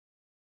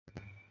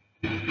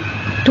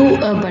To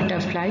a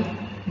Butterfly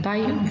by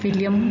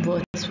William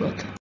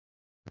Wordsworth.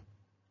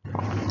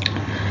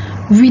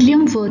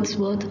 William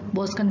Wordsworth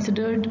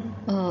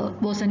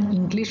was an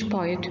English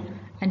poet,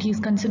 and he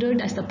is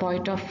considered as the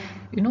poet of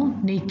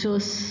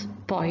nature's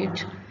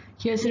poet.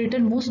 He has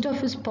written most of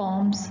his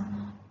poems,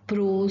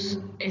 prose,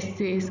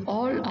 essays,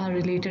 all are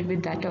related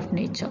with that of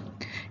nature.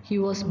 He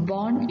was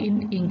born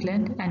in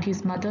England and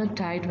his mother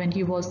died when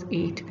he was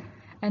 8,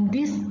 and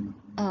this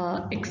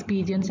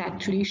experience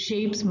actually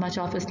shapes much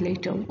of his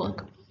later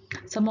work.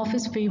 Some of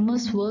his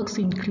famous works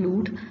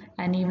include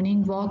An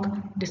Evening Walk,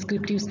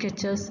 descriptive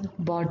sketches,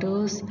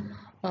 borders,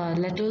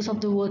 letters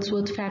of the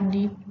Wordsworth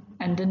family,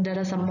 and then there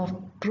are some of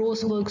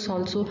prose works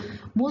also.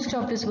 Most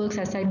of his works,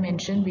 as I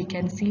mentioned, we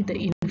can see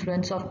the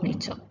influence of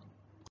nature.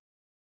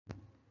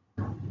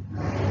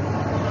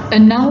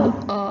 And now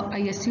I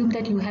assume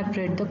that you have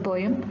read the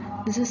poem.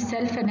 This is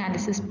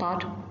self-analysis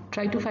part.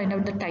 Try to find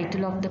out the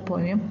title of the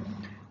poem.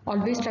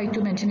 Always try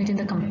to mention it in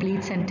the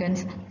complete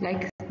sentence,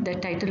 like the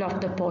title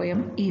of the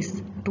poem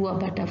is To a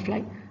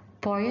Butterfly.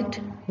 Poet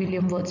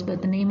William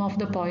Wordsworth. The name of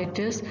the poet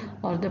is,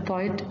 or the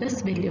poet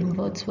is William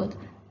Wordsworth.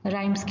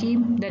 Rhyme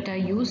scheme that I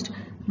used.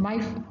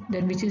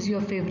 Then which is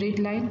your favorite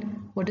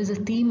line? What is the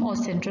theme or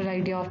central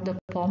idea of the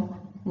poem?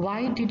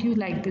 Why did you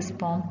like this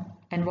poem?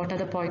 And what are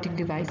the poetic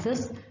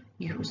devices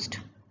used?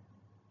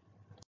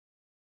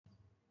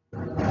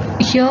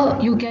 Here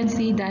you can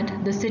see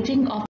that the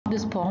setting of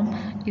this poem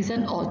is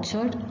an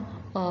orchard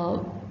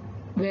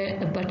where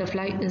a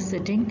butterfly is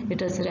sitting.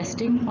 It is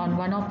resting on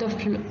one of the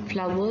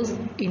flowers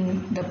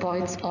in the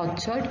poet's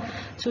orchard.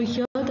 So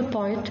here the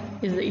poet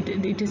is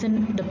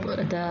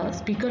the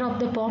speaker of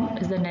the poem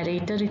is the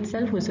narrator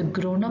itself, who is a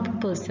grown-up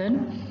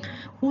person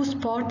who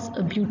spots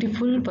a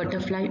beautiful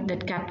butterfly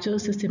that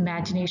captures his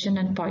imagination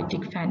and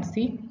poetic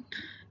fancy.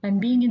 And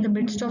being in the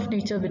midst of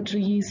nature with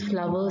trees,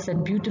 flowers,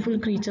 and beautiful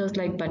creatures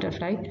like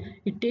butterfly,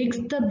 it takes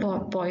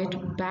the poet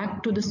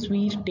back to the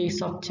sweet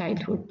days of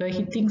childhood, where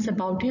he thinks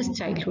about his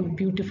childhood,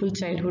 beautiful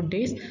childhood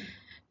days,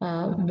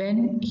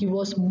 when he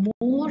was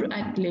more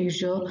at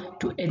leisure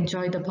to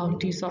enjoy the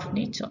bounties of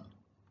nature.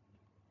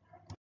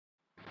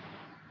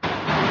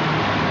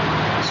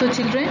 So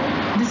children,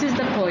 this is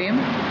the poem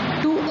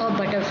To a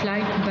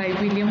Butterfly by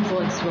William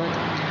Wordsworth.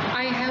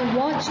 I have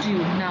watched you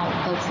now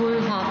a full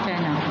half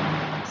an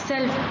hour,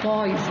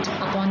 self-poised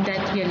upon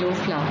that yellow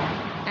flower.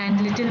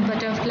 And little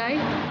butterfly,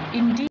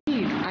 indeed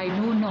I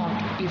know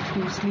not if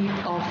you sleep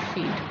or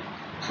feed.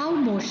 How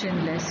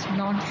motionless,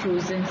 not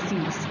frozen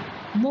seas,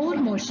 more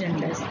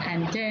motionless,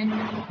 and then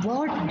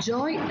what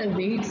joy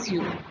awaits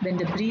you when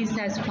the breeze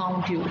has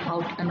found you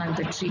out among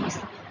the trees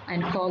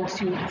and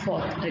calls you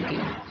forth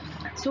again.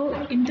 So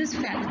in this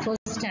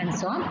first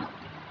stanza,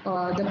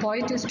 the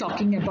poet is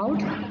talking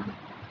about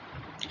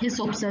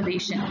his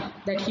observation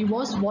that he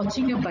was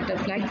watching a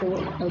butterfly for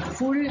a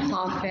full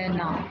half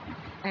an hour,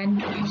 and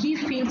he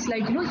feels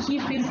like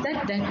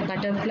that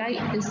butterfly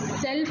is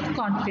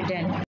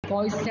self-confident,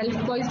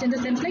 self-poised in the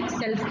sense like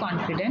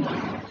self-confident.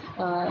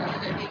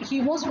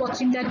 He was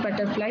watching that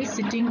butterfly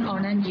sitting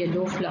on a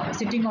yellow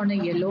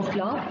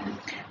flower,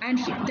 and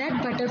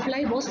that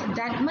butterfly was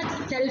that much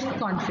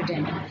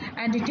self-confident,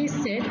 and it is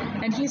said,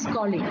 and he is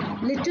calling,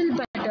 little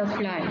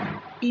butterfly,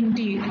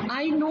 indeed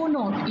I know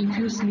not if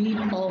you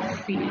sleep or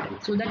feed.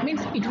 So that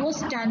means it was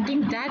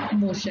standing that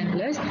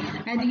motionless,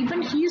 and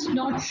even he is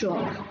not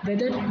sure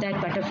whether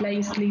that butterfly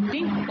is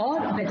sleeping or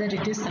whether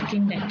it is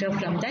sucking nectar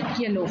from that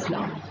yellow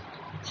flower.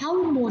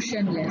 How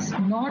motionless,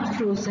 not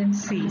frozen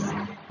seas.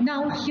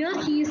 Now here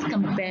he is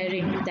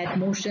comparing that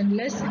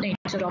motionless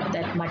nature of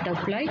that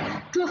butterfly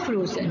to a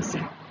frozen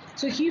sea.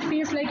 So he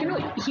feels like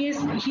he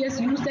has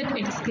used that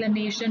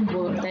exclamation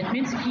word. That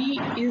means he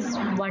is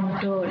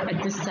wondered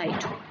at the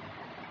sight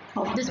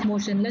of this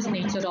motionless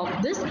nature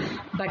of this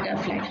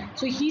butterfly.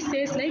 So he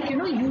says like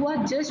you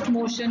are just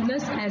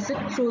motionless as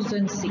a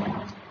frozen sea,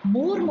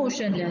 more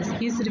motionless.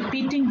 He is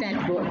repeating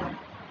that word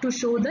to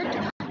show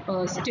that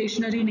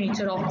stationary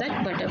nature of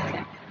that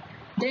butterfly.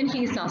 Then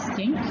he is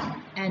asking,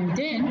 and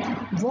then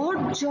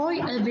what joy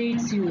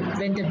awaits you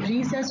when the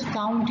breeze has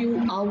found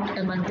you out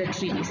among the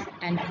trees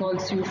and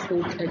calls you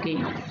forth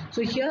again.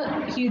 So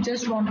here he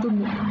just want to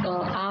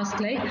ask,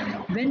 like,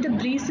 when the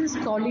breeze is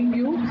calling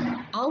you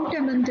out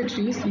among the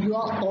trees, you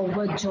are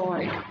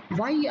overjoyed.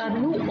 Why are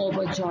you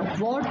overjoyed?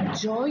 What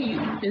joy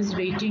is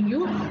waiting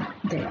you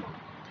there?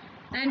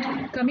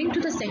 And coming to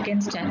the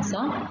second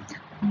stanza,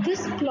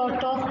 this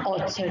plot of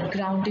orchard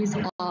ground is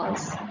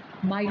ours.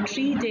 My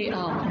tree they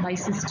are, my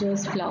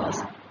sister's flowers.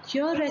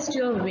 Here rest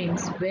your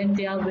wings when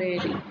they are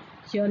weary.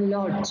 Here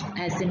lodge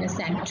as in a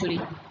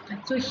sanctuary.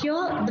 So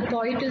here the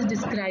poet is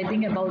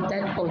describing about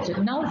that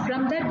orchard. Now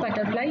from that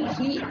butterfly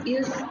he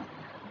is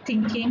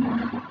thinking,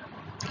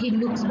 he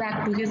looks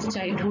back to his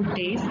childhood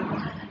days,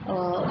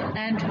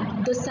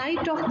 and the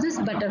sight of this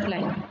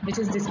butterfly, which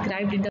is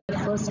described in the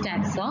first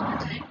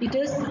stanza, it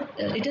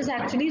is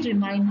actually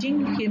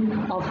reminding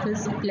him of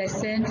his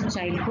pleasant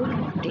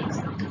childhood days.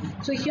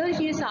 So here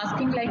he is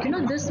asking like,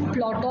 this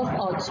plot of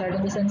orchard,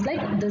 in the sense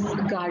like this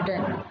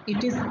garden,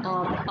 it is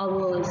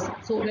ours.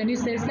 So when he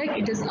says like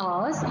it is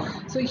ours,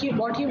 so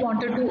what he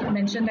wanted to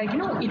mention like,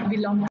 it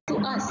belongs to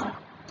us.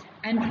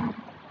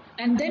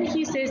 And then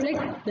he says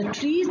like the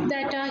trees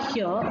that are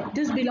here,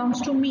 this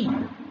belongs to me.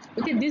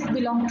 Okay, this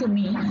belongs to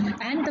me,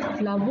 and the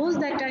flowers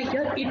that are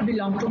here, it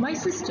belong to my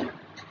sister.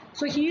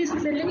 So he is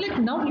telling like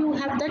now you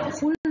have that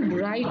full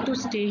right to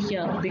stay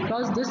here,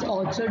 because this uh,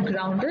 orchard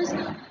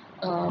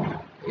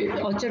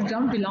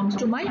ground belongs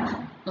to my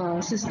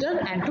sister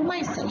and to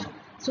myself.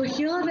 So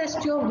here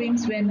rest your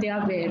wings when they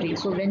are weary.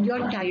 So when you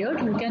are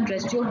tired, you can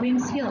rest your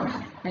wings here,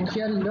 and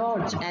here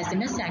lodge as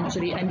in a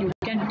sanctuary, and you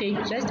can take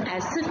rest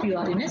as if you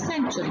are in a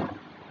sanctuary.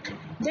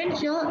 Then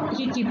here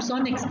he keeps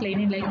on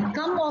explaining like,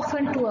 come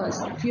often to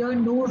us, fear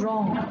no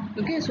wrong.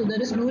 Okay, so there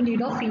is no need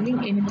of feeling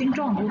anything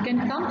wrong. You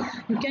can come,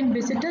 you can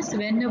visit us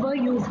whenever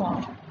you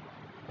want.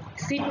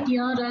 Sit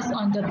near us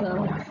on the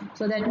bough.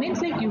 So that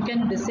means like you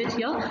can visit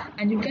here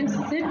and you can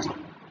sit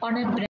on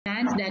a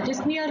branch that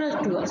is nearer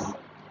to us.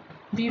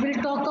 We will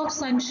talk of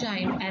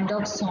sunshine and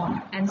of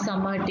song and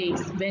summer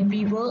days when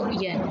we were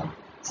young,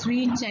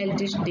 sweet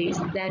childish days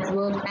that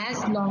were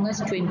as long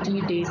as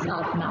 20 days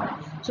are now.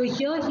 So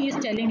here he is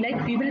telling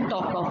like we will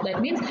talk of.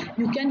 That means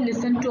you can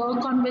listen to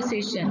our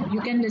conversation.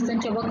 You can listen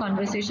to our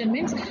conversation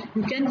means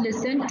you can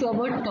listen to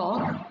our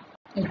talk,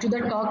 to the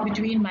talk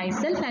between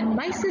myself and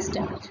my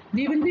sister.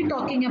 We will be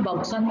talking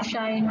about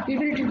sunshine, we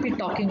will be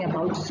talking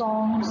about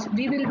songs,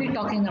 we will be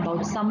talking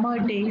about summer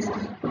days.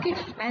 Okay,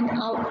 and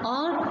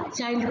our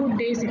childhood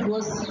days, it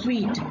was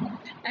sweet.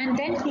 And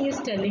then he is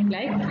telling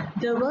like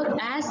there were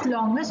as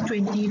long as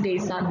 20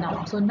 days are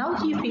now. So now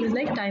he feels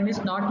like time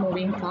is not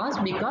moving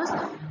fast, because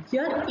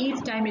here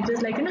each time it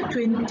is like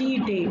 20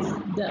 days.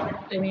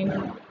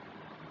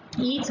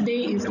 Each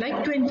day is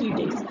like 20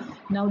 days.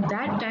 Now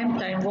that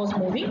time was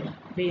moving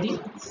very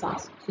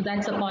fast. So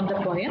that's upon the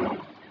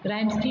poem.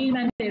 Rhyme scheme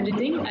and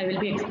everything I will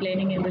be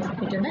explaining it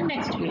in the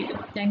next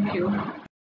video. Thank you.